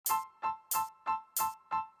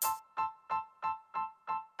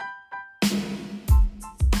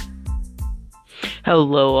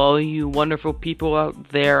Hello, all you wonderful people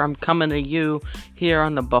out there. I'm coming to you here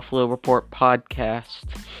on the Buffalo Report podcast.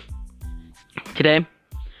 Today,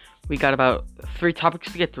 we got about 3 topics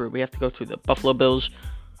to get through. We have to go through the Buffalo Bills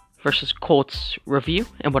versus Colts review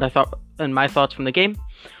and what I thought and my thoughts from the game.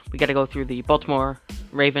 We got to go through the Baltimore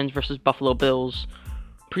Ravens versus Buffalo Bills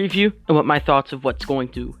preview and what my thoughts of what's going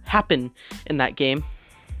to happen in that game.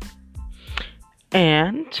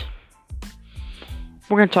 And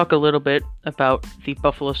we're going to talk a little bit about the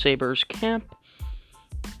Buffalo Sabres camp,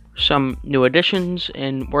 some new additions,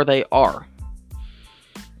 and where they are.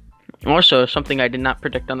 Also, something I did not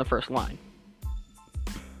predict on the first line.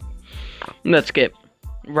 Let's get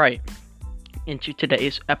right into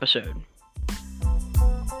today's episode.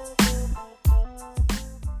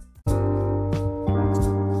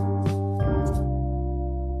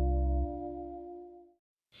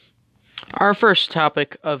 Our first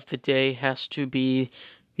topic of the day has to be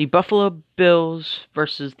the Buffalo Bills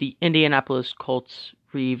versus the Indianapolis Colts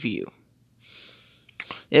review.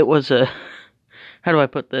 It was how do I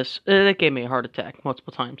put this? It gave me a heart attack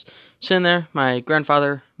multiple times. Sitting there, my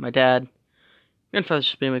grandfather, my dad, grandfather's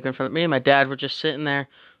just being my grandfather, me and my dad were just sitting there.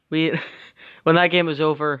 When that game was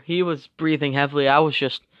over, he was breathing heavily. I was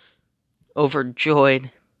just overjoyed.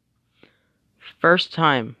 First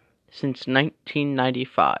time since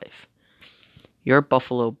 1995. Your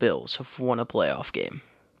Buffalo Bills have won a playoff game.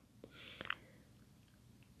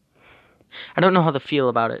 I don't know how to feel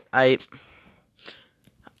about it. I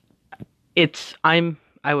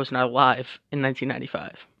was not alive in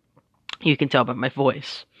 1995. You can tell by my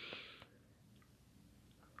voice.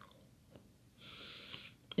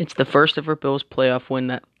 It's the first ever Bills playoff win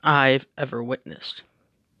that I've ever witnessed.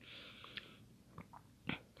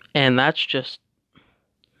 And that's just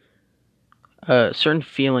a certain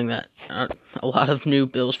feeling that a lot of new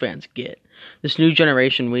Bills fans get. This new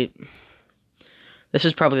generation, this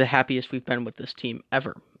is probably the happiest we've been with this team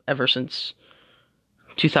ever since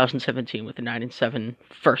 2017 with the 9-7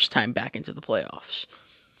 first time back into the playoffs.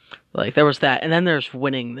 Like, there was that, and then there's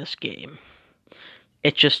winning this game.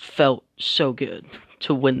 It just felt so good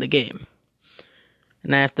to win the game.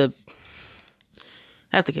 And I have to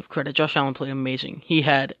give credit. Josh Allen played amazing. He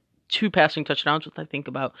had 2 passing touchdowns with, I think,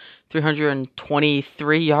 about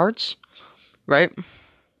 323 yards, right?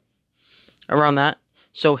 Around that.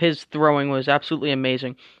 So his throwing was absolutely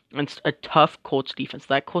amazing. And it's a tough Colts defense.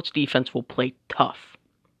 That Colts defense will play tough.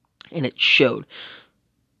 And it showed.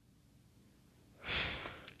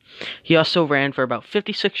 He also ran for about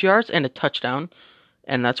 56 yards and a touchdown.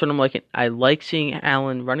 And that's what I'm liking. I like seeing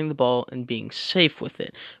Allen running the ball and being safe with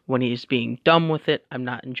it. When he's being dumb with it, I'm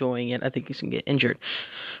not enjoying it. I think he's going to get injured.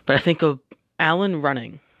 But I think of Allen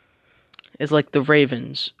running is like the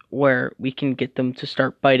Ravens, where we can get them to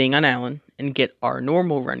start biting on Allen and get our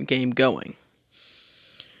normal run game going.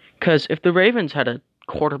 Because if the Ravens had a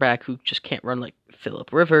quarterback who just can't run like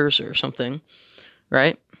Phillip Rivers or something,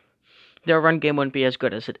 right? Their run game wouldn't be as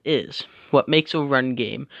good as it is. What makes a run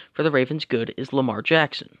game for the Ravens good is Lamar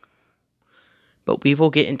Jackson. But we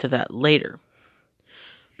will get into that later.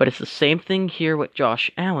 But it's the same thing here with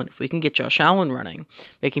Josh Allen. If we can get Josh Allen running,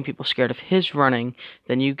 making people scared of his running,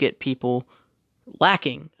 then you get people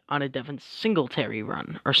lacking on a Devin Singletary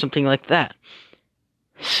run or something like that.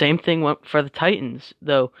 Same thing went for the Titans,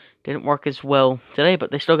 though didn't work as well today,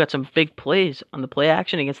 but they still got some big plays on the play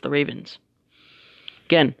action against the Ravens.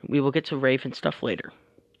 Again, we will get to Raven stuff later.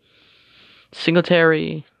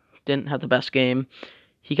 Singletary didn't have the best game.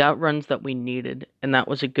 He got runs that we needed, and that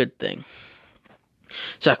was a good thing.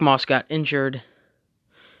 Zach Moss got injured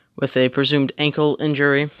with a presumed ankle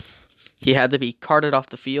injury. He had to be carted off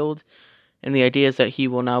the field, and the idea is that he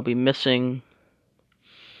will now be missing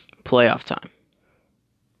playoff time.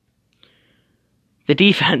 The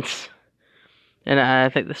defense, and I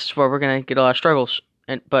think this is where we're going to get a lot of struggles,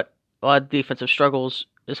 but a lot of defensive struggles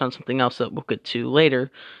is on something else that we'll get to later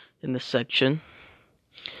in this section.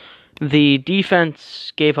 The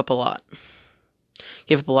defense gave up a lot.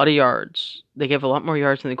 Gave up a lot of yards. They gave a lot more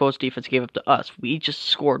yards than the Colts defense gave up to us. We just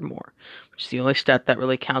scored more, which is the only stat that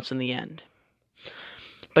really counts in the end.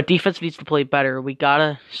 But defense needs to play better. We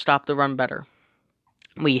gotta stop the run better.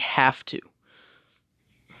 We have to.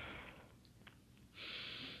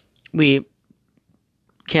 We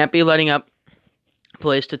can't be letting up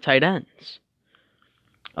plays to tight ends.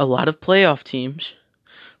 A lot of playoff teams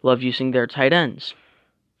love using their tight ends.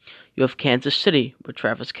 You have Kansas City with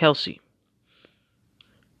Travis Kelce.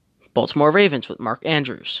 Baltimore Ravens with Mark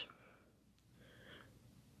Andrews.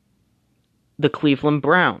 the Cleveland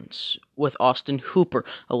Browns with Austin Hooper.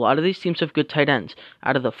 A lot of these teams have good tight ends.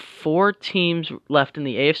 Out of the 4 teams left in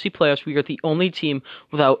the AFC playoffs, we are the only team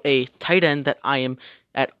without a tight end that I am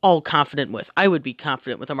at all confident with. I would be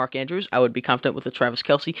confident with a Mark Andrews. I would be confident with a Travis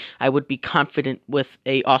Kelce. I would be confident with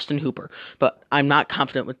a Austin Hooper. But I'm not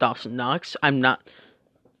confident with Dawson Knox. I'm not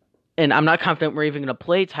confident we're even going to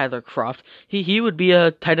play Tyler Kroft. He would be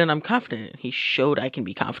a tight end I'm confident in. He showed I can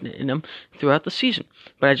be confident in him throughout the season.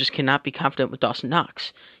 But I just cannot be confident with Dawson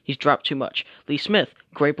Knox. He's dropped too much. Lee Smith,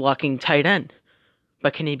 great blocking tight end.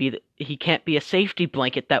 But he can't be a safety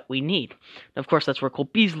blanket that we need. Of course, that's where Cole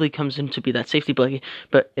Beasley comes in to be that safety blanket.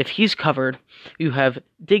 But if he's covered, you have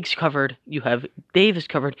Diggs covered, you have Davis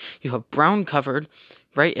covered, you have Brown covered,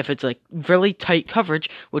 right? If it's like really tight coverage,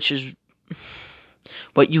 which is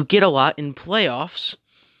what you get a lot in playoffs,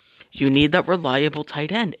 you need that reliable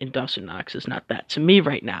tight end. And Dawson Knox is not that to me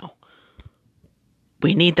right now.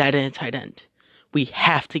 We need that in a tight end. We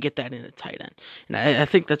have to get that in a tight end. And I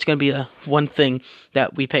think that's going to be the one thing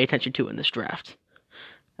that we pay attention to in this draft.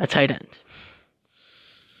 A tight end.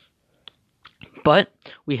 But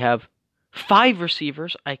we have 5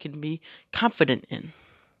 receivers I can be confident in.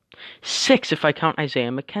 6 if I count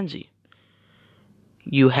Isaiah McKenzie.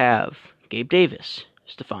 You have Gabe Davis,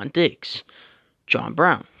 Stephon Diggs, John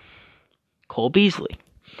Brown, Cole Beasley.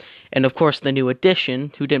 And, of course, the new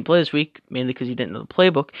addition, who didn't play this week, mainly because he didn't know the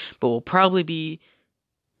playbook, but will probably be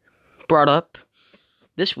brought up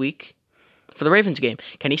this week for the Ravens game,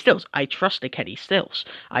 Kenny Stills. I trust a Kenny Stills.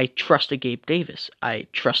 I trust a Gabe Davis. I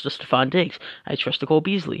trust a Stephon Diggs. I trust a Cole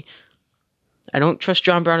Beasley. I don't trust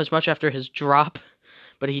John Brown as much after his drop,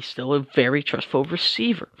 but he's still a very trustful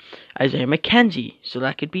receiver. Isaiah McKenzie, so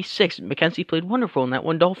that could be 6. McKenzie played wonderful in that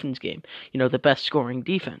one Dolphins game. The best scoring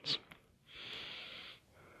defense.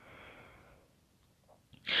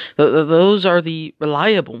 Those are the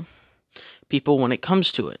reliable people when it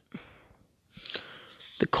comes to it.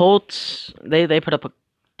 The Colts, they put up a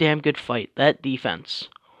damn good fight. That defense.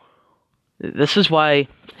 This is why,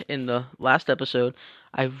 in the last episode,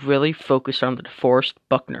 I really focused on the DeForest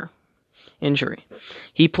Buckner injury.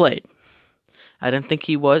 He played. I didn't think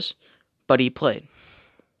he was, but he played.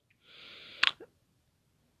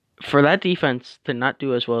 For that defense to not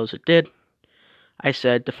do as well as it did, I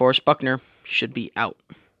said DeForest Buckner should be out.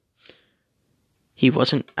 He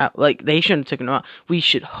wasn't out. They shouldn't have taken him out. We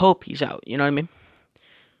should hope he's out, you know what I mean?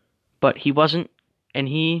 But he wasn't, and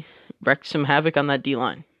he wreaked some havoc on that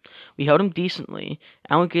D-line. We held him decently.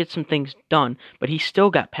 Allen could get some things done, but he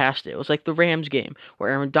still got past it. It was like the Rams game,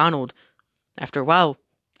 where Aaron Donald, after a while,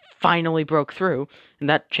 finally broke through, and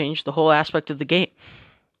that changed the whole aspect of the game.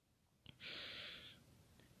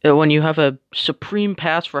 When you have a supreme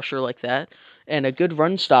pass rusher like that, and a good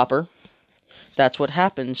run stopper, that's what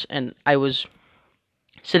happens, and I was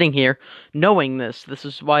sitting here knowing this. This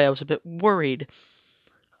is why I was a bit worried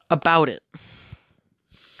about it.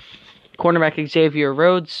 Cornerback Xavier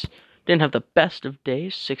Rhodes didn't have the best of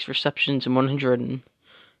days. 6 receptions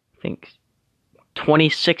and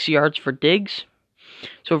 26 yards for Diggs.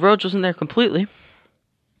 So Rhodes wasn't there completely.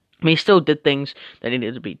 I mean, he still did things that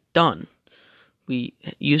needed to be done. We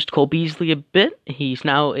used Cole Beasley a bit. He's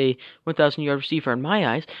now a 1,000-yard receiver in my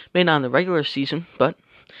eyes. Maybe not in the regular season, but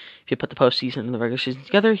if you put the postseason and the regular season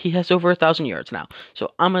together, he has over 1,000 yards now.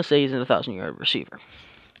 So I'm going to say he's a 1,000-yard receiver.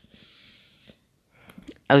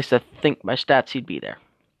 At least I think by stats he'd be there.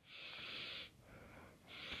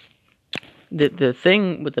 The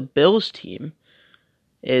thing with the Bills team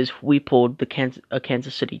is we pulled the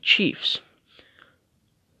Kansas City Chiefs.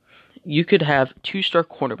 You could have 2-star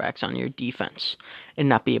cornerbacks on your defense and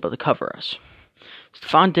not be able to cover us.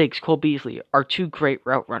 Stephon Diggs, Cole Beasley are 2 great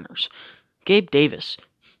route runners. Gabe Davis,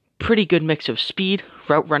 pretty good mix of speed,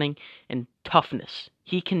 route running, and toughness.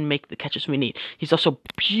 He can make the catches we need. He's also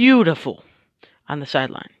beautiful on the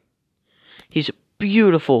sideline. He's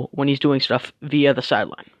beautiful when he's doing stuff via the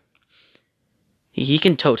sideline. He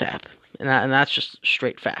can toe tap, and that's just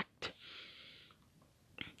straight fact.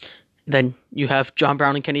 Then you have John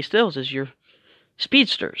Brown and Kenny Stills as your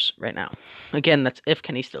speedsters right now. Again, that's if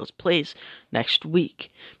Kenny Stills plays next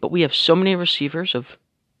week. But we have so many receivers of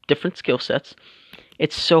different skill sets,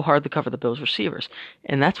 it's so hard to cover the Bills' receivers.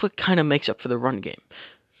 And that's what kind of makes up for the run game.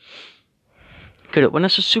 Could it win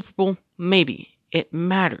us a Super Bowl? Maybe. It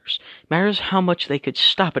matters. It matters how much they could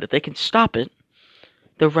stop it. If they can stop it,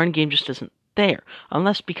 the run game just isn't there.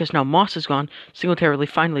 Unless because now Moss is gone, Singletary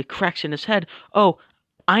finally cracks in his head, oh,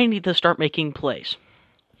 I need to start making plays.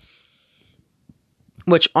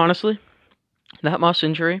 Which, honestly, that Moss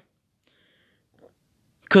injury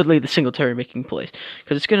could lead to Singletary making plays.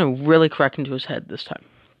 Because it's going to really crack into his head this time.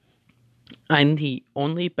 I'm the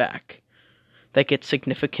only back that get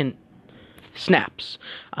significant snaps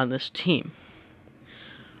on this team.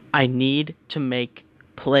 I need to make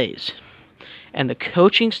plays. And the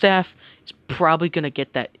coaching staff is probably going to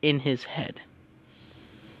get that in his head.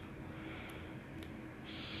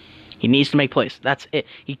 He needs to make plays. That's it.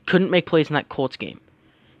 He couldn't make plays in that Colts game.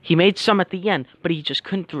 He made some at the end, but he just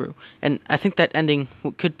couldn't through. And I think that ending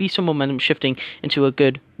could be some momentum shifting into a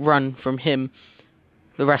good run from him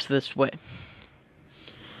the rest of this way.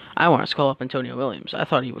 I want to call up Antonio Williams. I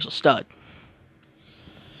thought he was a stud.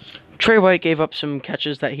 Trey White gave up some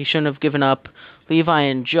catches that he shouldn't have given up. Levi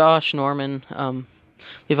and Josh Norman,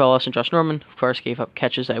 Levi Wallace and Josh Norman, of course, gave up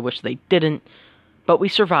catches I wish they didn't. But we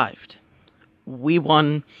survived. We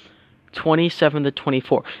won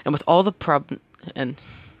 27-24. And with all the problems, and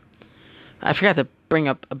I forgot to bring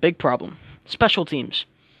up a big problem. Special teams.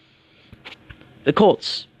 The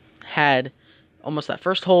Colts had almost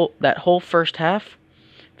that whole first half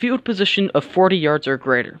field position of 40 yards or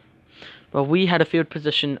greater. Well, we had a field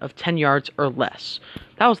position of 10 yards or less.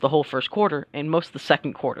 That was the whole first quarter and most of the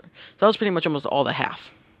second quarter. So that was pretty much almost all the half.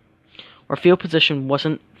 Our field position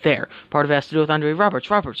wasn't there. Part of it has to do with Andre Roberts.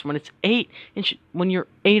 When it's 8 inches, when you're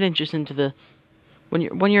 8 inches into the,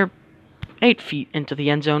 when you're 8 feet into the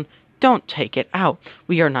end zone, don't take it out.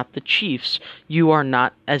 We are not the Chiefs. You are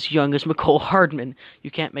not as young as McCole Hardman. You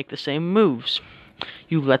can't make the same moves.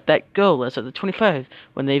 You let that go. As at the 25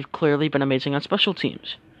 when they've clearly been amazing on special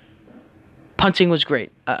teams. Punting was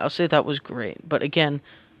great. I'll say that was great. But again,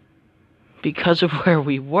 because of where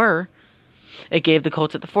we were, it gave the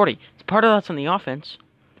Colts at the 40. Part of that's on the offense,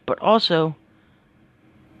 but also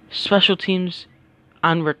special teams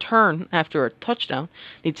on return after a touchdown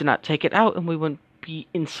need to not take it out, and we wouldn't be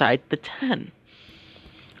inside the 10.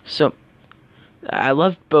 So, I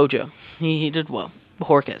loved Bojo. He did well.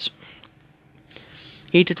 Bojorquez.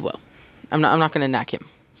 He did well. I'm not going to knock him.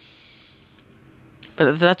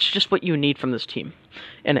 But that's just what you need from this team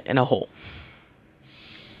in a whole.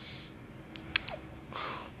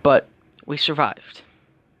 But we survived.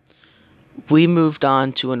 We moved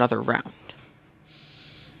on to another round.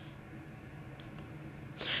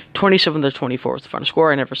 27-24 was the final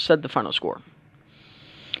score. I never said the final score.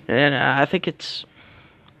 And I think it's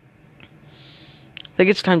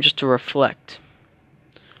time just to reflect.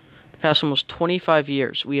 The past almost 25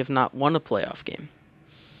 years, we have not won a playoff game.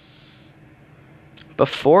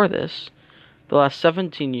 Before this, the last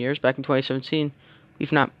 17 years, back in 2017,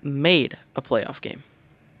 we've not made a playoff game.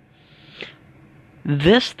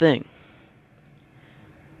 This thing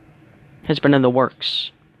has been in the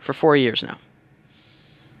works for 4 years now.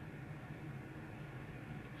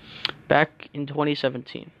 Back in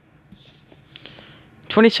 2017.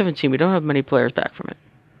 2017, we don't have many players back from it.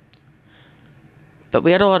 But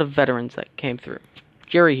we had a lot of veterans that came through.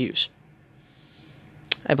 Jerry Hughes.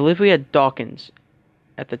 I believe we had Dawkins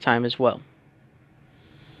at the time as well.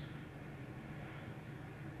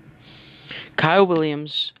 Kyle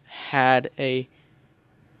Williams had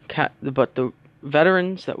but the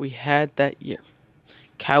veterans that we had that year,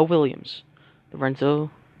 Kyle Williams,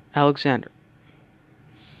 Lorenzo Alexander,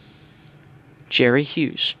 Jerry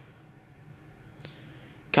Hughes,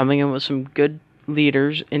 coming in with some good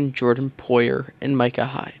leaders in Jordan Poyer and Micah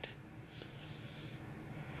Hyde.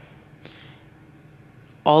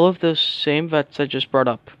 All of those same vets I just brought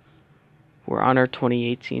up were on our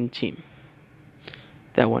 2018 team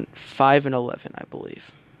that went 5-11, I believe.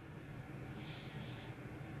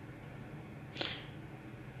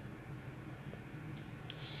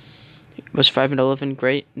 Was 5-11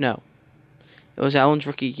 great? No. It was Allen's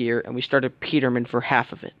rookie year, and we started Peterman for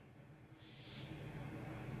half of it.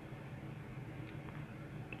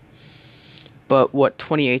 But what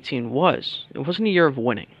 2018 was, it wasn't a year of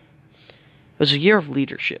winning. It was a year of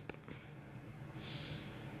leadership.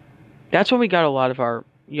 That's when we got a lot of our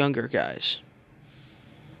younger guys.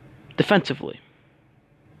 Defensively.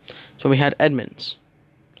 So we had Edmonds.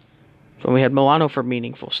 So we had Milano for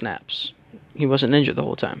meaningful snaps. He wasn't injured the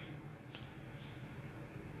whole time.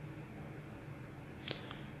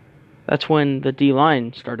 That's when the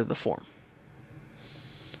D-line started to form.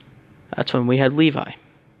 That's when we had Levi.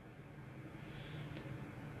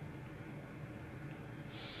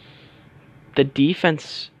 The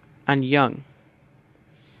defense on Young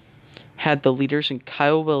had the leaders in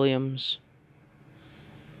Kyle Williams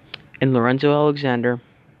and Lorenzo Alexander,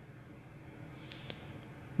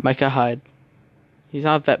 Micah Hyde. He's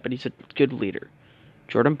not a vet, but he's a good leader.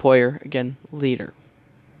 Jordan Poyer, again, leader.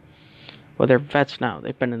 Well, they're vets now.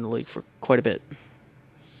 They've been in the league for quite a bit.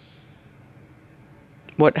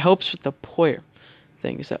 What helps with the Poyer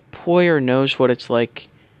thing is that Poyer knows what it's like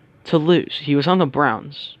to lose. He was on the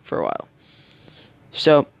Browns for a while.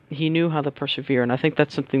 So he knew how to persevere, and I think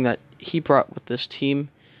that's something that he brought with this team,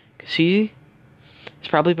 because he has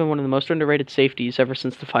probably been one of the most underrated safeties ever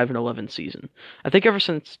since the 5-11 season. I think ever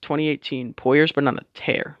since 2018, Poyer's been on a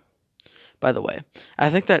tear. By the way, I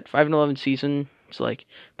think that 5-11 season, it's like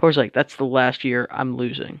Poyer's like, that's the last year I'm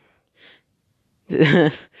losing.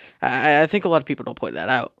 I think a lot of people don't point that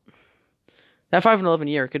out. That 5-11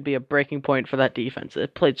 year could be a breaking point for that defense.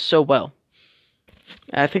 It played so well.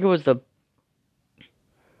 I think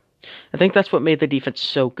that's what made the defense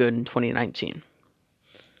so good in 2019.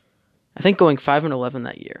 I think going 5-11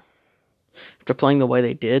 that year, after playing the way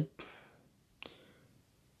they did,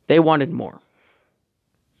 they wanted more.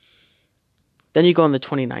 Then you go into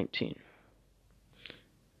 2019.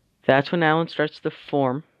 That's when Allen starts to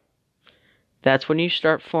form. That's when you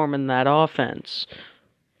start forming that offense.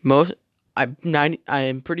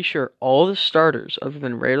 I'm pretty sure all the starters, other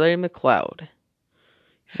than Ray McLeod,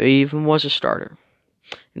 if he even was a starter,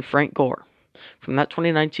 and Frank Gore, from that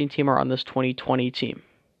 2019 team are on this 2020 team.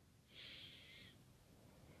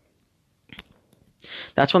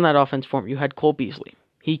 That's when that offense formed. You had Cole Beasley.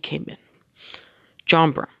 He came in.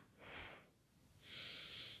 John Brown.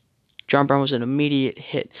 John Brown was an immediate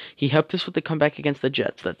hit. He helped us with the comeback against the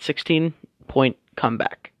Jets, that 16-point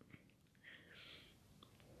comeback.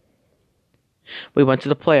 We went to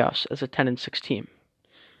the playoffs as a 10-6 team.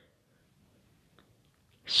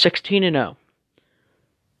 16-0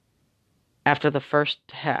 after the first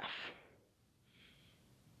half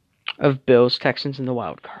of Bills Texans in the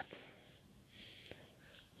wild card.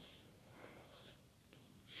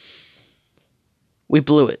 We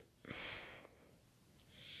blew it.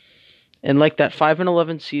 And like that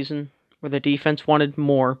 5-11 season where the defense wanted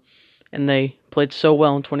more and they played so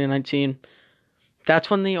well in 2019, that's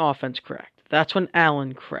when the offense cracked. That's when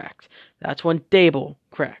Allen cracked. That's when Dable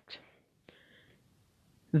cracked.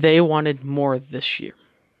 They wanted more this year.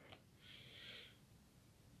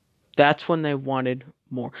 That's when they wanted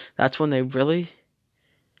more. That's when they really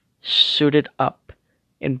suited up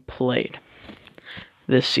and played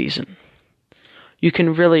this season. You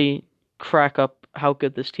can really crack up how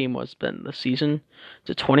good this team was been this season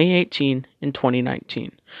to 2018 and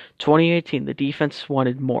 2019. 2018, the defense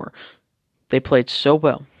wanted more. They played so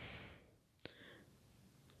well.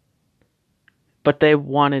 But they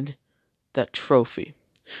wanted that trophy.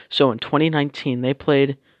 So in 2019, they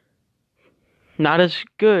played not as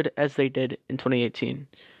good as they did in 2018,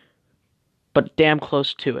 but damn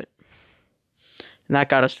close to it. And that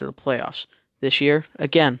got us to the playoffs. This year,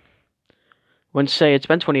 again, wouldn't say it's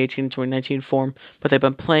been 2018 and 2019 form, but they've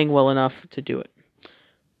been playing well enough to do it.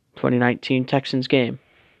 2019 Texans game.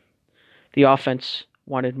 The offense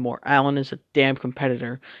wanted more. Allen is a damn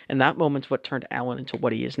competitor, and that moment's what turned Allen into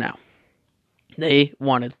what he is now. They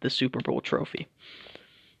wanted the Super Bowl trophy.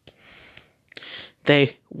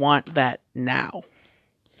 They want that now.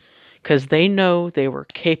 Because they know they were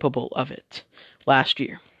capable of it last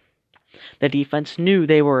year. The defense knew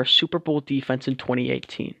they were a Super Bowl defense in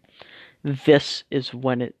 2018. This is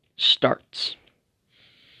when it starts.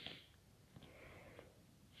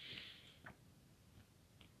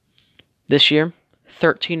 This year,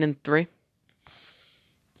 13-3.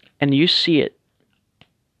 And you see it.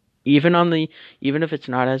 Even if it's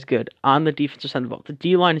not as good, on the defensive side of the ball, the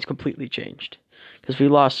D-line has completely changed. Because we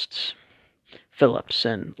lost Phillips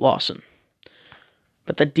and Lawson.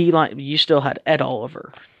 But the D-line, you still had Ed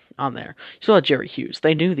Oliver on there. You still had Jerry Hughes.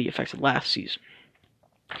 They knew the effects of last season.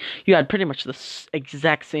 You had pretty much the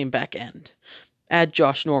exact same back end. Add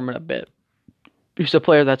Josh Norman a bit. He's a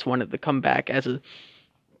player that's wanted to come back as a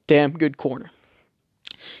damn good corner.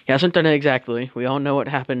 He hasn't done it exactly. We all know what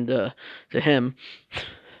happened to him.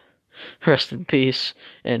 Rest in peace,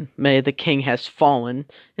 and may the king has fallen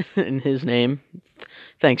in his name.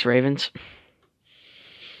 Thanks, Ravens.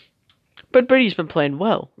 But Brady's been playing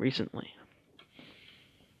well recently.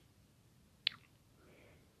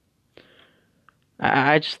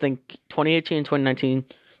 I just think 2018 and 2019,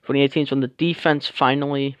 2018 is when the defense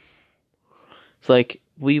finally, it's like,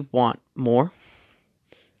 we want more.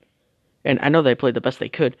 And I know they played the best they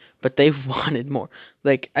could, but they wanted more.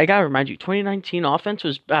 Like, I gotta remind you, 2019 offense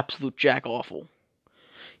was absolute jack-awful.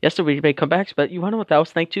 Yes, we made comebacks, but you wanna know what that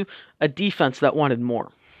was thanks to? A defense that wanted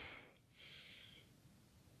more.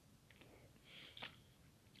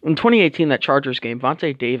 In 2018, that Chargers game,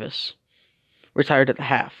 Vontae Davis retired at the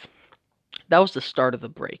half. That was the start of the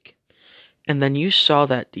break. And then you saw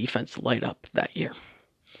that defense light up that year.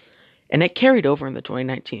 And it carried over in the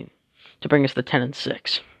 2019 to bring us to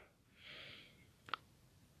 10-6.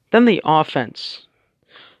 Then the offense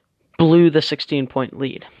blew the 16-point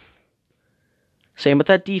lead. Same with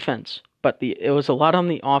that defense, but it was a lot on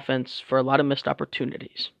the offense for a lot of missed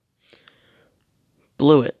opportunities.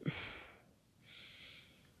 blew it.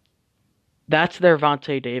 That's their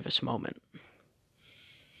Vontae Davis moment.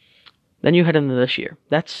 Then you head into this year.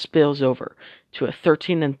 That spills over to a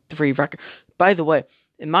 13-3 record. By the way,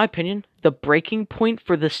 in my opinion, the breaking point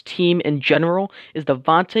for this team in general is the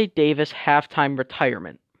Vontae Davis halftime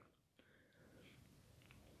retirement.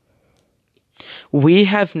 We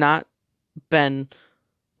have not been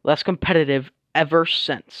less competitive ever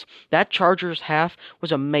since. That Chargers half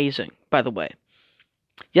was amazing, by the way.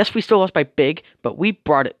 Yes, we still lost by big, but we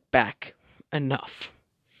brought it back enough.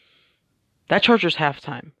 That Chargers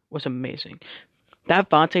halftime was amazing. That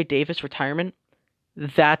Vontae Davis retirement,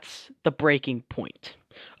 that's the breaking point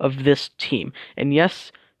of this team. And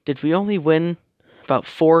yes, did we only win about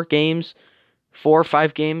 4 or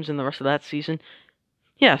 5 games in the rest of that season?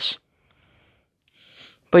 Yes.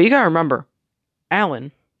 But you gotta remember,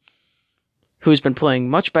 Allen, who's been playing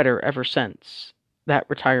much better ever since that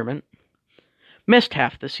retirement, missed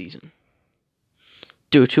half the season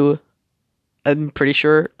due to, I'm pretty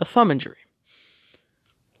sure, a thumb injury.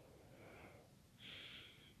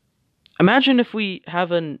 Imagine if we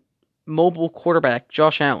have a mobile quarterback,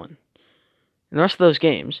 Josh Allen, in the rest of those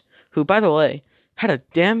games, who, by the way, had a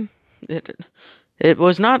damn... It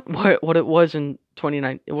was not what it was in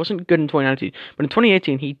 2019. It wasn't good in 2019, but in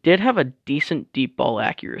 2018, he did have a decent deep ball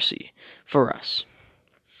accuracy for us.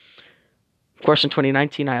 Of course, in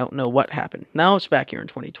 2019, I don't know what happened. Now it's back here in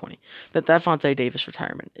 2020. That Vontae Davis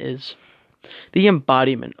retirement is the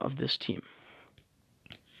embodiment of this team.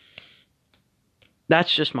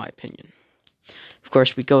 That's just my opinion. Of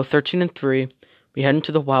course, we go 13-3. We head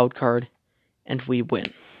into the wild card, and we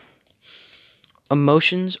win.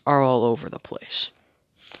 Emotions are all over the place.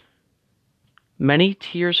 Many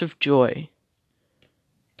tears of joy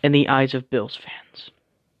in the eyes of Bills fans.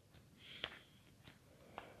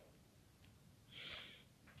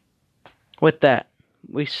 With that,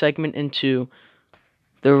 we segment into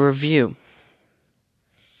the review,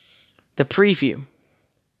 the preview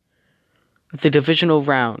of the divisional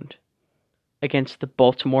round against the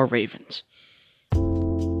Baltimore Ravens.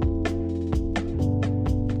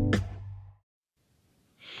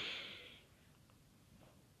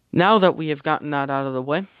 Now that we have gotten that out of the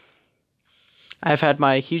way, I've had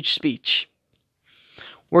my huge speech.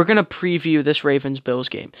 We're going to preview this Ravens-Bills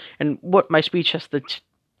game, and what my speech has to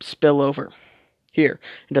spill over here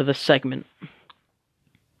into this segment.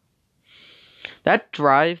 That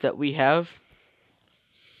drive that we have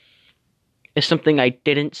is something I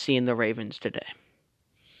didn't see in the Ravens today.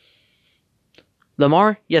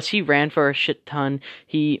 Lamar, yes, he ran for a shit ton.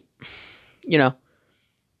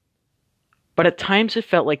 But at times it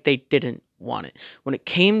felt like they didn't want it. When it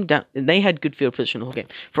came down, they had good field position the whole game.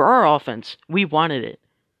 For our offense, we wanted it.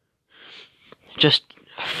 Just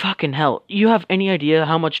fucking hell. You have any idea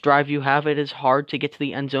how much drive you have? It is hard to get to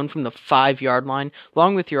the end zone from the 5-yard line,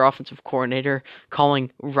 along with your offensive coordinator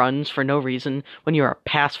calling runs for no reason when you're a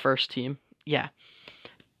pass-first team. Yeah.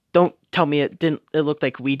 Don't tell me it looked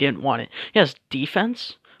like we didn't want it. Yes,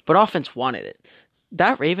 defense, but offense wanted it.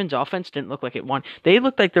 That Ravens offense didn't look like it wanted. They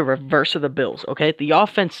looked like the reverse of the Bills, okay? The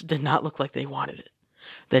offense did not look like they wanted it.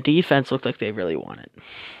 The defense looked like they really wanted it.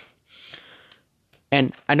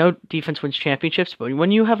 And I know defense wins championships, but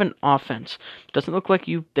when you have an offense that doesn't look like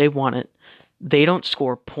they want it, they don't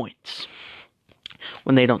score points.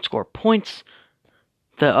 When they don't score points,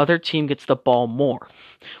 the other team gets the ball more.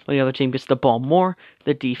 When the other team gets the ball more,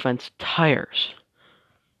 the defense tires.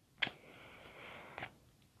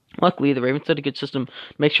 Luckily, the Ravens had a good system to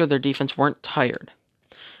make sure their defense weren't tired.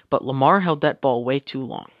 But Lamar held that ball way too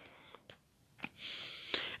long.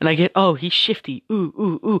 And I get, oh, he's shifty.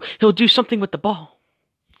 Ooh. He'll do something with the ball.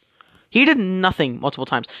 He did nothing multiple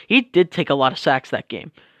times. He did take a lot of sacks that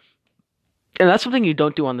game. And that's something you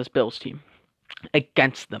don't do on this Bills team.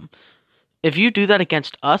 Against them. If you do that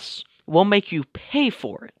against us, we'll make you pay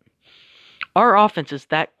for it. Our offense is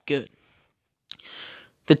that good.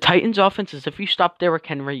 The Titans' offense is if you stop Derrick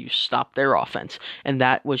Henry, you stop their offense. And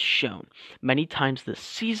that was shown many times this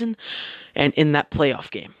season and in that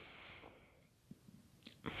playoff game.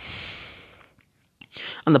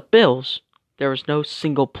 On the Bills, there was no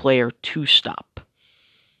single player to stop.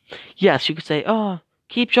 Yes, you could say, oh,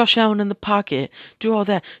 keep Josh Allen in the pocket, do all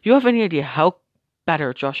that. Do you have any idea how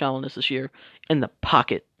better Josh Allen is this year in the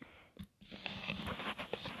pocket?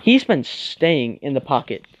 He's been staying in the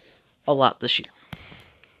pocket a lot this year.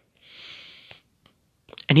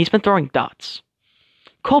 And he's been throwing dots.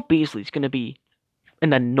 Cole Beasley's going to be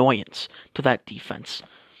an annoyance to that defense.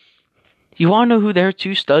 You want to know who their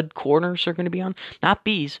 2 stud corners are going to be on? Not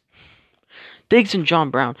Bees. Diggs and John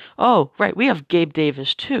Brown. Oh, right, we have Gabe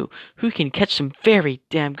Davis too, who can catch some very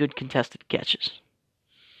damn good contested catches.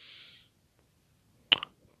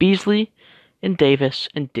 Beasley and Davis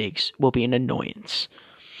and Diggs will be an annoyance.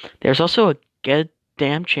 There's also a good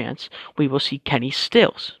damn chance we will see Kenny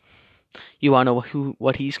Stills. You want to know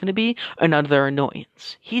what he's going to be? Another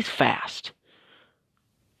annoyance. He's fast.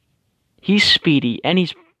 He's speedy, and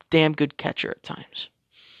he's damn good catcher at times.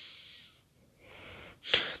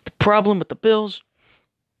 The problem with the Bills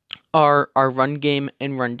are our run game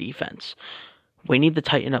and run defense. We need to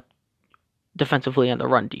tighten up defensively on the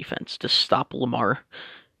run defense to stop Lamar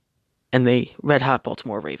and the red-hot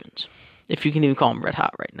Baltimore Ravens. If you can even call them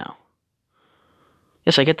red-hot right now.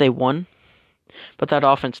 Yes, I get they won, but that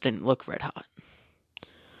offense didn't look red-hot.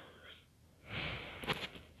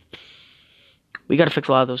 We got to fix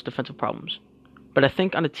a lot of those defensive problems. But I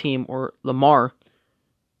think on a team or Lamar,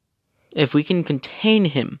 if we can contain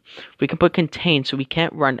him, we can put contain so we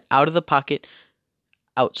can't run out of the pocket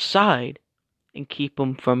outside and keep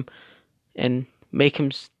him from and make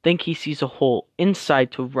him think he sees a hole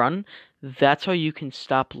inside to run. That's how you can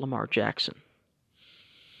stop Lamar Jackson.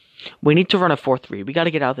 We need to run a 4-3. We got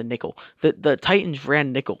to get out of the nickel. The Titans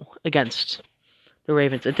ran nickel against the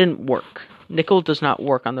Ravens. It didn't work. Nickel does not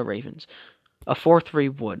work on the Ravens. A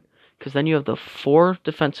 4-3 would, because then you have the 4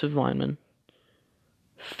 defensive linemen,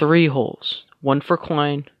 3 holes, 1 for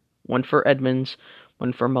Klein, 1 for Edmonds,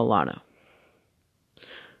 1 for Milano.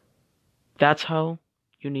 That's how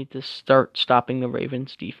you need to start stopping the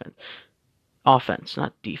Ravens' offense,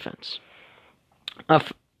 not defense.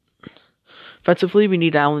 Offensively, we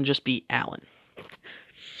need Allen just be Allen.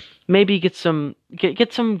 Maybe get some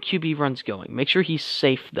QB runs going. Make sure he's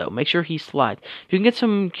safe, though. Make sure he slides. If you can get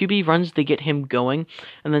some QB runs to get him going,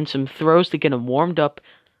 and then some throws to get him warmed up,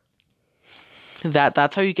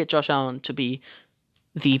 that's how you get Josh Allen to be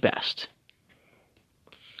the best.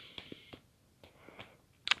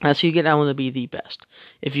 That's how you get Allen to be the best.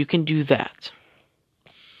 If you can do that,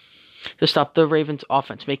 to stop the Ravens'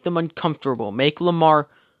 offense, make them uncomfortable, make Lamar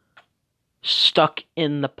stuck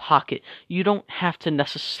in the pocket. You don't have to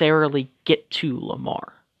necessarily get to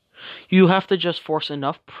Lamar. You have to just force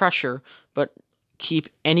enough pressure, but keep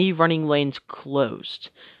any running lanes closed.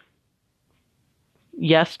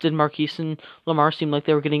 Yes, did Marquise and Lamar seem like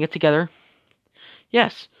they were getting it together?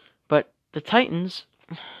 Yes, but the Titans,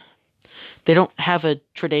 they don't have a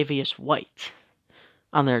Tre'Davious White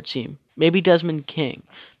on their team. Maybe Desmond King,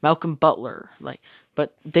 Malcolm Butler,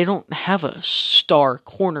 but they don't have a star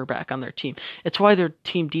cornerback on their team. It's why their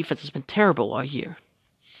team defense has been terrible all year.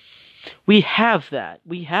 We have that.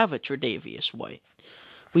 We have a Tre'Davious White.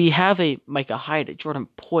 We have a Micah Hyde, a Jordan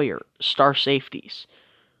Poyer, star safeties.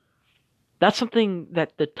 That's something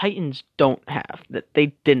that the Titans don't have, that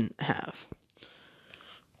they didn't have.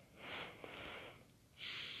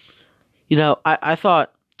 You know, I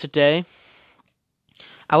thought today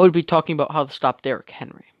I would be talking about how to stop Derrick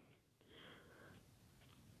Henry.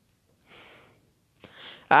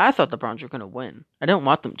 I thought the Browns were going to win. I didn't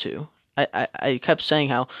want them to. I kept saying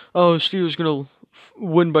how, Steelers going to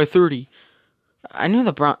win by 30. I knew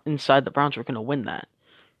inside the Browns were going to win that.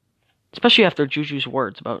 Especially after Juju's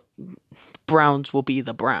words about Browns will be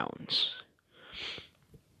the Browns.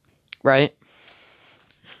 Right?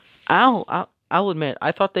 I'll admit,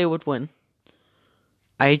 I thought they would win.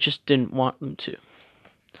 I just didn't want them to.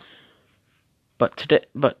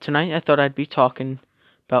 But tonight I thought I'd be talking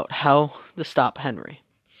about how to stop Henry.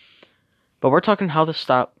 But we're talking how to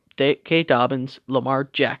stop K. Dobbins, Lamar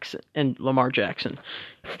Jackson. And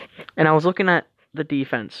I was looking at the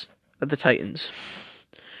defense of the Titans.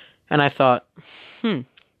 And I thought,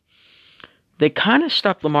 they kind of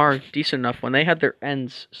stopped Lamar decent enough when they had their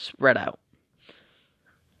ends spread out.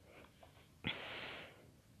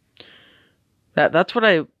 That's what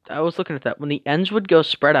I was looking at that. When the ends would go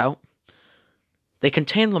spread out, they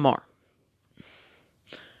contained Lamar.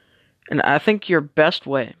 And I think your best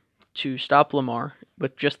way to stop Lamar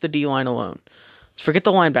with just the D-line alone, forget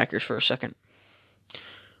the linebackers for a second.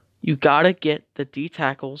 You gotta get the D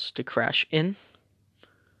tackles to crash in.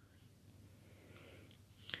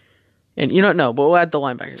 And you don't know, but we'll add the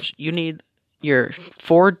linebackers. You need your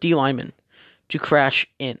 4 D linemen to crash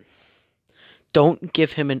in. Don't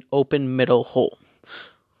give him an open middle hole.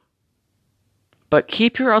 But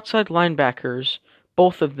keep your outside linebackers,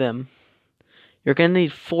 both of them. You're going to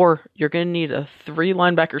need 4. You're going to need a 3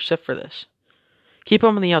 linebacker set for this. Keep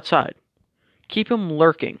them on the outside. Keep them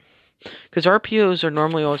lurking. Because RPOs are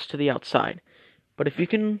normally always to the outside. But if you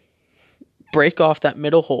can break off that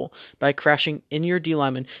middle hole by crashing in your D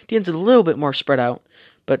lineman, D-end's a little bit more spread out,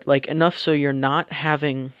 but enough so you're not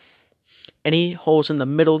having any holes in the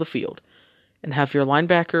middle of the field. And have your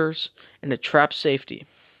linebackers and a trap safety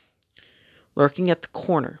lurking at the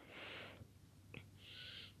corner.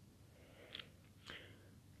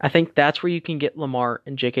 I think that's where you can get Lamar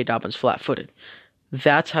and J.K. Dobbins flat-footed.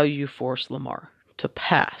 That's how you force Lamar to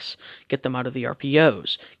pass, get them out of the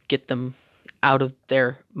RPOs, get them out of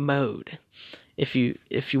their mode, if you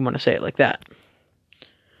want to say it like that.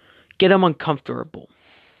 Get them uncomfortable.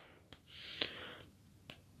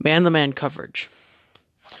 Man-to-man coverage.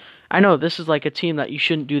 I know this is like a team that you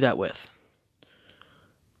shouldn't do that with.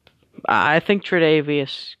 I think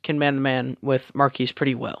Tre'Davious can man-to-man with Marquise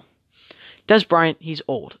pretty well. Des Bryant, he's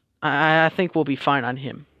old. I think we'll be fine on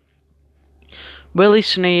him. Willie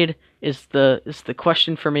Snead is the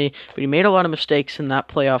question for me, but he made a lot of mistakes in that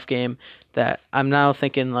playoff game that I'm now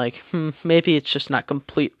thinking like, maybe it's just not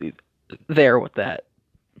completely there with that.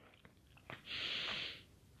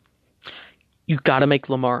 You gotta make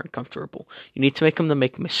Lamar uncomfortable. You need to make him to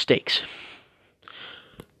make mistakes.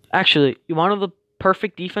 Actually, you want to know the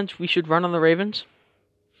perfect defense we should run on the Ravens?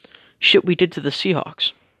 Shit we did to the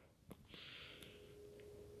Seahawks.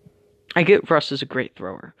 I get Russ is a great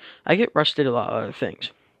thrower. I get Russ did a lot of other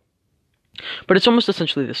things. But it's almost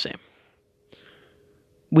essentially the same.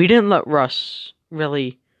 We didn't let Russ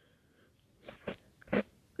really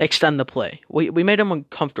extend the play. We made him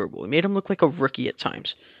uncomfortable. We made him look like a rookie at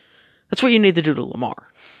times. That's what you need to do to Lamar.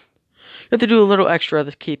 You have to do a little extra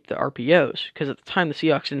to keep the RPOs, because at the time the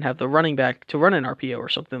Seahawks didn't have the running back to run an RPO or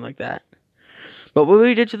something like that. But what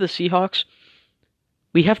we did to the Seahawks,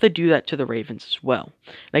 we have to do that to the Ravens as well.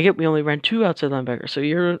 And I get we only ran 2 outside linebackers, so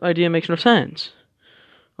your idea makes no sense.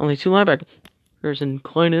 Only 2 linebackers and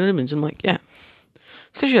Klein and Edmonds. I'm like, yeah.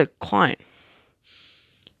 It's because you had Klein.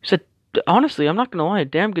 He said, honestly, I'm not going to lie, a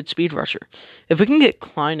damn good speed rusher. If we can get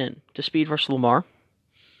Klein in to speed rush Lamar,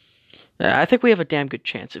 I think we have a damn good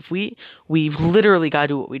chance. If we literally got to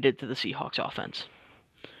do what we did to the Seahawks offense.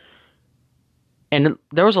 And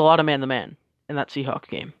there was a lot of man-to-man in that Seahawks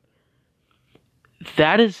game.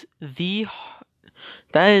 That is the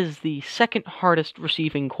second hardest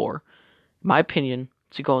receiving core, in my opinion,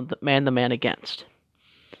 to go man-to-man against.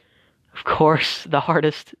 Of course, the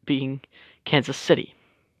hardest being Kansas City.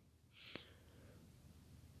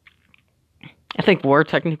 I think we're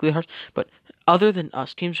technically hard, but other than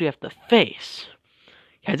us, teams we have to face,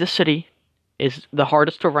 Kansas City is the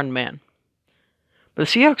hardest to run man. But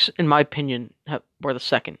the Seahawks, in my opinion, were the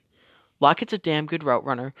second. Lockett's a damn good route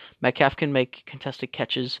runner. Metcalf can make contested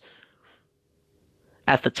catches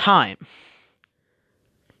at the time.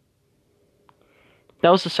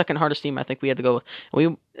 That was the second hardest team I think we had to go with.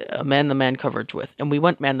 We man-to-man coverage with, and we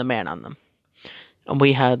went man-to-man on them. And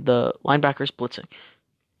we had the linebackers blitzing.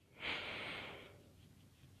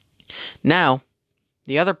 Now,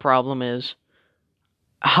 the other problem is,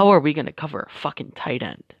 how are we going to cover a fucking tight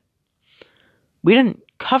end? We didn't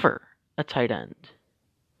cover a tight end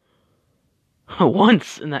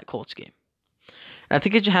once in that Colts game. And I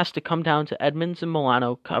think it has to come down to Edmonds and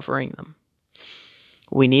Milano covering them.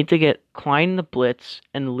 We need to get Klein the blitz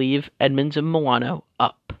and leave Edmonds and Milano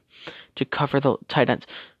up to cover the tight ends.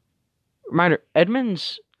 Reminder,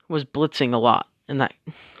 Edmonds was blitzing a lot in that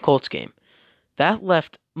Colts game. That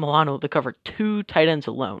left Milano to cover 2 tight ends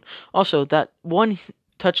alone. Also, that one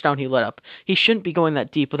touchdown he let up, he shouldn't be going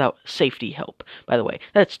that deep without safety help, by the way.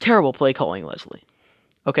 That's terrible play calling, Leslie.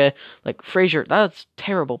 Okay? Like, Frazier, that's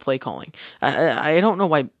terrible play calling. I don't know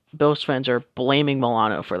why Bills fans are blaming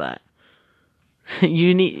Milano for that.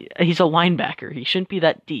 He's a linebacker. He shouldn't be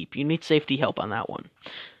that deep. You need safety help on that one.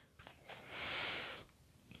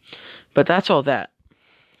 But that's all that.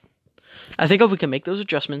 I think if we can make those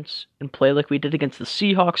adjustments and play like we did against the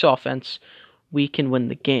Seahawks offense, we can win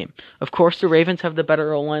the game. Of course, the Ravens have the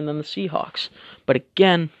better O-line than the Seahawks. But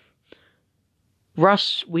again,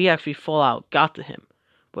 Russ, we actually full out got to him.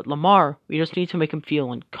 But Lamar, we just need to make him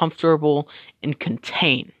feel uncomfortable and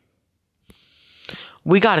contain.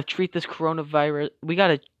 We got to treat this coronavirus. We got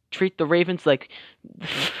to treat the Ravens like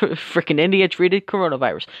freaking India treated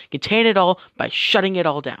coronavirus. Contain it all by shutting it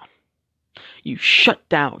all down. You shut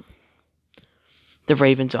down the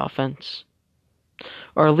Ravens offense.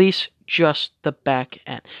 Or at least just the back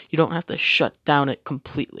end. You don't have to shut down it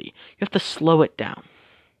completely. You have to slow it down.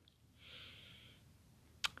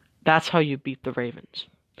 That's how you beat the Ravens.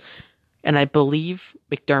 And I believe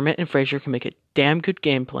McDermott and Frazier can make a damn good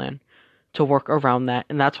game plan to work around that.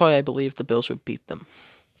 And that's why I believe the Bills would beat them.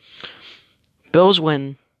 Bills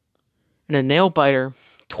win in a nail-biter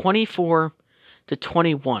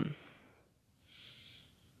 24-21.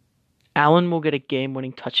 Allen will get a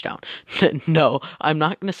game-winning touchdown. No, I'm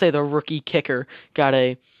not going to say the rookie kicker got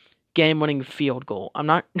a game-winning field goal. I'm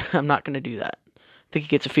not going to do that. I think he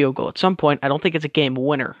gets a field goal at some point. I don't think it's a game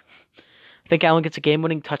winner. I think Allen gets a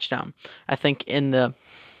game-winning touchdown. I think in the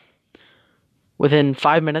Within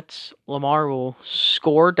 5 minutes, Lamar will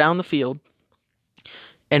score down the field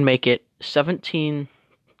and make it 17-21.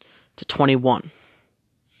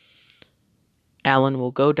 Allen will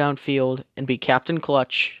go downfield and be Captain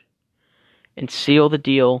Clutch and seal the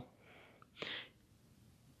deal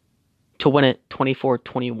to win it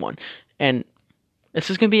 24-21. And this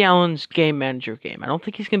is going to be Allen's game manager game. I don't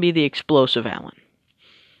think he's going to be the explosive Allen.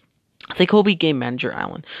 I think he'll be game manager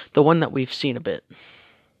Allen, the one that we've seen a bit.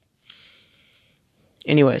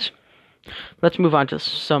 Anyways, let's move on to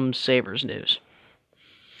some Sabres news.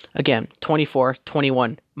 Again,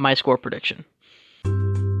 24-21, my score prediction.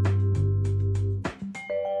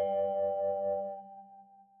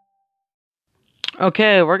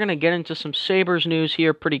 Okay, we're going to get into some Sabres news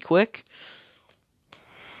here pretty quick.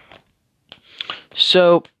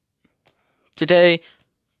 So, today,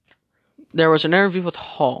 there was an interview with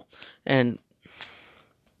Hall, and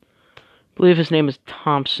I believe his name is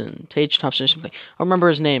Thompson, Tage Thompson or something. I don't remember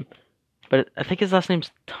his name, but I think his last name's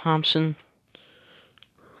Thompson.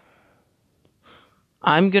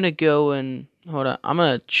 I'm going to go and, hold on, I'm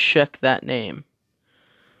going to check that name.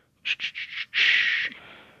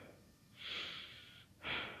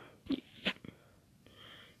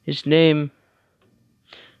 His name,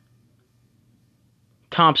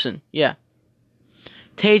 Thompson, yeah.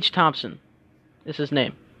 Tage Thompson is his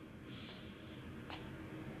name.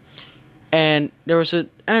 And there was an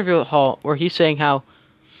interview with Hall where he's saying how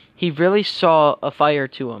he really saw a fire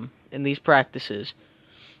to him in these practices.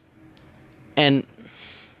 And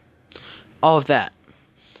all of that.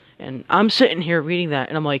 And I'm sitting here reading that,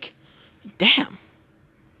 and I'm like, damn.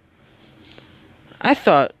 I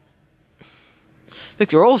thought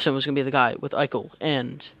Victor Olofsson was going to be the guy with Eichel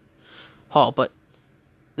and Hall, but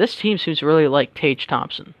this team seems to really like Tage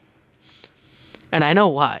Thompson. And I know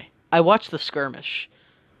why. I watched the skirmish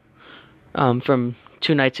from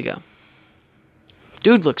 2 nights ago.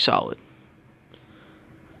 Dude looks solid.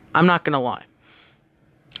 I'm not going to lie.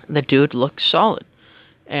 The dude looks solid.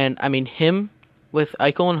 And, I mean, him with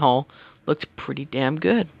Eichel and Hall looked pretty damn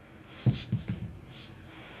good.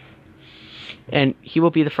 And he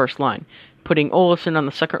will be the first line. Putting Olofsson on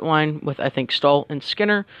the second line with, I think, Stahl and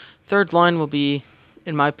Skinner. Third line will be,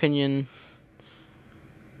 in my opinion,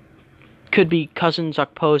 could be Cousins,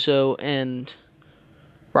 Okposo, and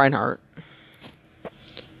Reinhart.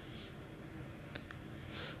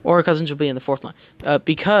 Or Cousins will be in the fourth line.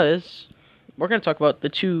 Because we're going to talk about the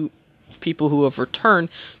two people who have returned,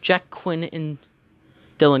 Jack Quinn and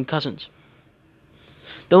Dylan Cousins.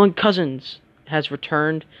 Dylan Cousins has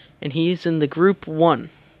returned, and he's in the Group 1.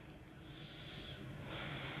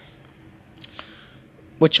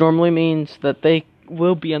 Which normally means that they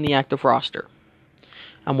will be on the active roster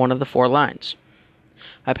on one of the 4 lines.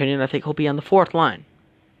 My opinion, I think he'll be on the 4th line.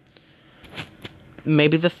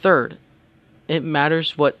 Maybe the 3rd. It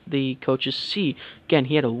matters what the coaches see. Again,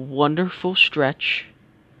 he had a wonderful stretch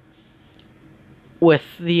with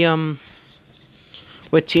the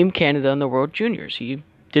with Team Canada in the World Juniors. He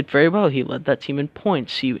did very well. He led that team in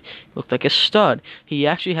points. He looked like a stud. He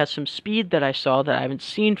actually has some speed that I saw that I haven't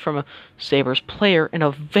seen from a Sabres player in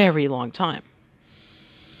a very long time.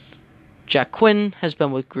 Jack Quinn has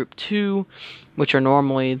been with Group 2, which are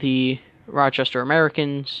normally the Rochester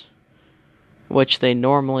Americans, which they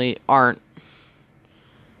normally aren't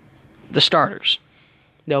the starters.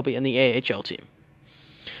 They'll be in the AHL team.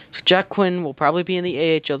 So Jack Quinn will probably be in the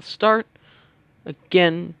AHL to start.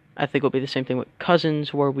 Again, I think it'll be the same thing with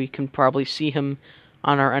Cousins, where we can probably see him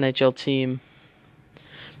on our NHL team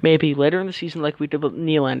maybe later in the season like we did with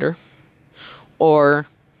Nylander, or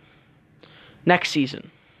next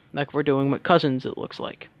season like we're doing with Cousins, it looks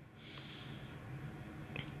like.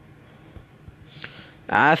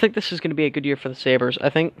 I think this is going to be a good year for the Sabres. I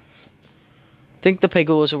think the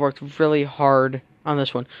Pegulas have worked really hard on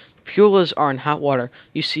this one. The Pegulas are in hot water.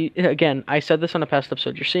 You see, again, I said this on a past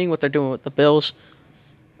episode, you're seeing what they're doing with the Bills.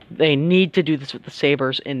 They need to do this with the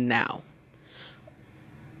Sabres in now,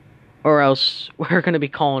 or else we're going to be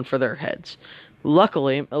calling for their heads.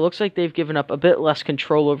 Luckily, it looks like they've given up a bit less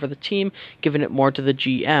control over the team, giving it more to the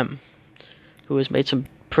GM, who has made some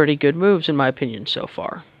pretty good moves, in my opinion, so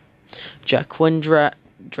far. Jack Quinn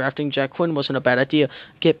drafting Jack Quinn wasn't a bad idea.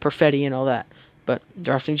 Get Perfetti and all that, but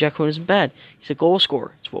drafting Jack Quinn isn't bad. He's a goal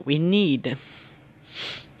scorer. It's what we need.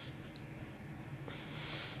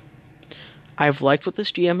 I've liked what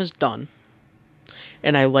this GM has done,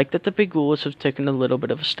 and I like that the Pegulas have taken a little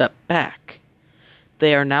bit of a step back.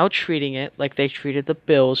 They are now treating it like they treated the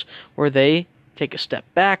Bills, where they take a step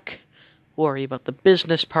back, worry about the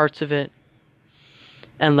business parts of it,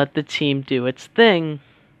 and let the team do its thing.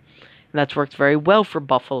 And that's worked very well for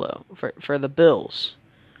Buffalo, for the Bills.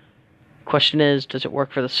 Question is, does it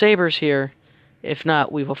work for the Sabres here? If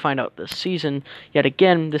not, we will find out this season. Yet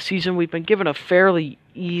again, this season we've been given a fairly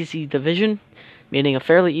easy division, meaning a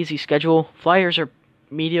fairly easy schedule. Flyers are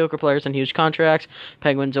mediocre players on huge contracts.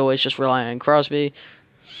 Penguins always just rely on Crosby.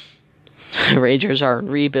 Rangers are in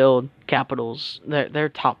rebuild. Capitals, their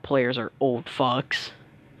top players are old fucks.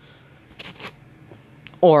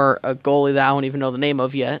 Or a goalie that I don't even know the name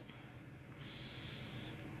of yet.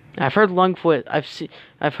 I've heard Lundqvist.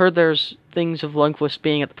 I've heard there's things of Lundqvist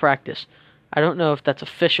being at the practice. I don't know if that's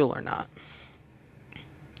official or not.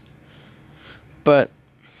 But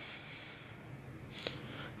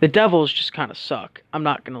the Devils just kind of suck. I'm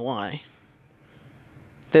not gonna lie.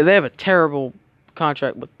 They have a terrible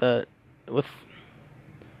contract with that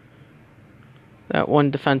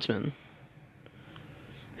one defenseman,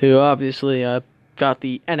 who obviously got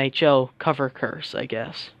the NHL cover curse, I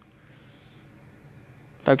guess.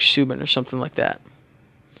 Doug Subban or something like that.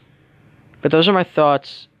 But those are my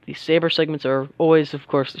thoughts. The Sabre segments are always, of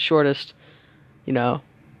course, the shortest.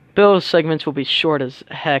 Bill's segments will be short as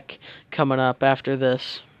heck coming up after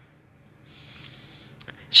this.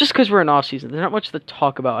 It's just because we're in off-season. There's not much to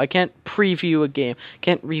talk about. I can't preview a game.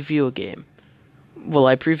 Can't review a game. Will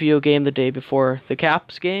I preview a game the day before the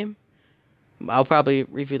Caps game? I'll probably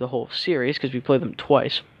review the whole series because we play them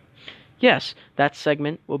twice. Yes, that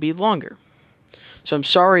segment will be longer. So I'm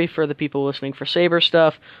sorry for the people listening for Sabre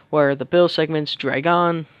stuff, where the Bill segments drag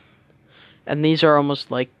on, and these are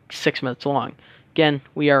almost like 6 minutes long. Again,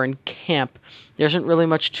 we are in camp. There isn't really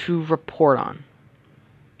much to report on.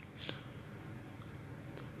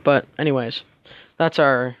 But anyways, that's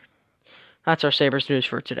our Sabres news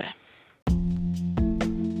for today.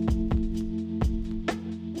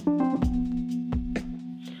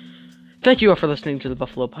 Thank you all for listening to the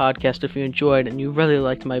Buffalo Podcast. If you enjoyed and you really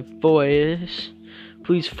liked my voice,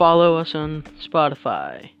 please follow us on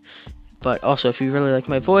Spotify. But also, if you really like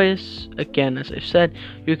my voice, again, as I've said,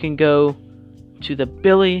 you can go to the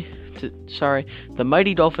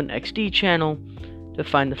Mighty Dolphin XD channel to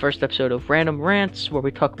find the first episode of Random Rants, where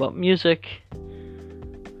we talk about music,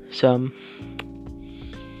 some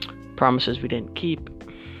promises we didn't keep.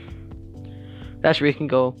 That's where you can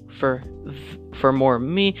go for more of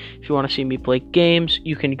me. If you want to see me play games,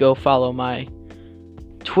 you can go follow my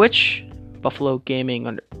Twitch, Buffalo Gaming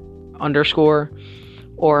 _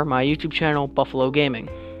 or my YouTube channel, Buffalo Gaming.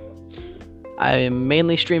 I am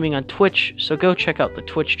mainly streaming on Twitch, so go check out the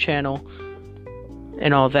Twitch channel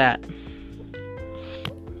and all that.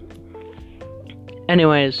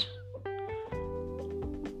 Anyways,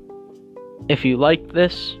 if you like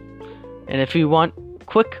this, and if you want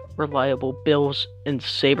quick, reliable Bills and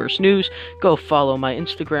Sabres news, go follow my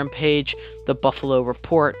Instagram page, The Buffalo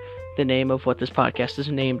Report, the name of what this podcast is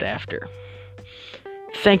named after.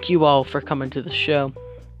 Thank you all for coming to the show.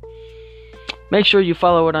 Make sure you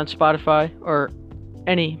follow it on Spotify or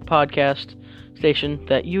any podcast station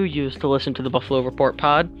that you use to listen to the Buffalo Report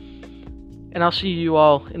pod. And I'll see you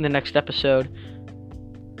all in the next episode.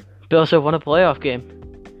 Bills have won a playoff game.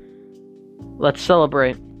 Let's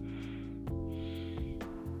celebrate.